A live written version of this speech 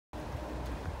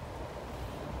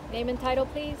Name and title,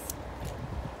 please.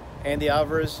 Andy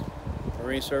Alvarez,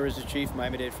 Marine Services Chief,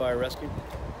 Miami-Dade Fire Rescue.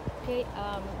 Okay,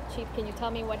 Chief, can you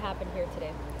tell me what happened here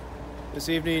today? This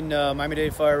evening,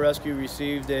 Miami-Dade Fire Rescue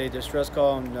received a distress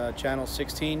call on Channel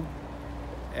 16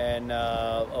 and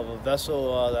of a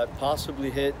vessel that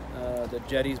possibly hit the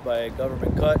jetties by a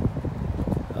government cut.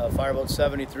 Fireboat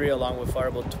 73 along with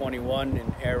Fireboat 21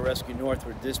 and Air Rescue North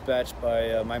were dispatched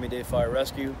by Miami-Dade Fire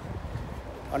Rescue.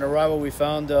 On arrival, we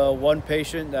found one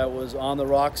patient that was on the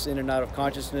rocks, in and out of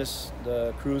consciousness.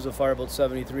 The crews of Fireboat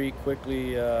 73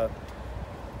 quickly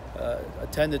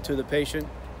attended to the patient.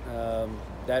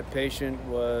 That patient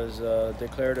was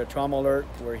declared a trauma alert,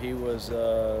 where he was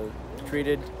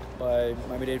treated by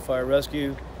Miami-Dade Fire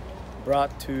Rescue,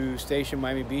 brought to Station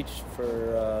Miami Beach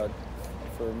for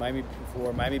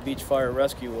Miami Beach Fire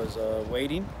Rescue was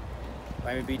waiting.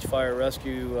 Miami Beach Fire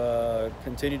Rescue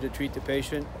continued to treat the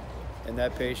patient, and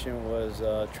that patient was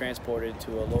transported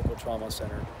to a local trauma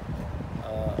center.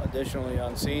 Additionally,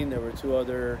 on scene, there were two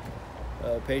other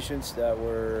patients that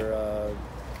were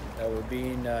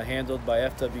being handled by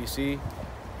FWC,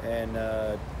 and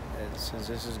since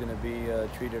this is going to be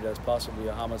treated as possibly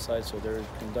a homicide, so they're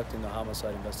conducting the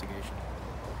homicide investigation.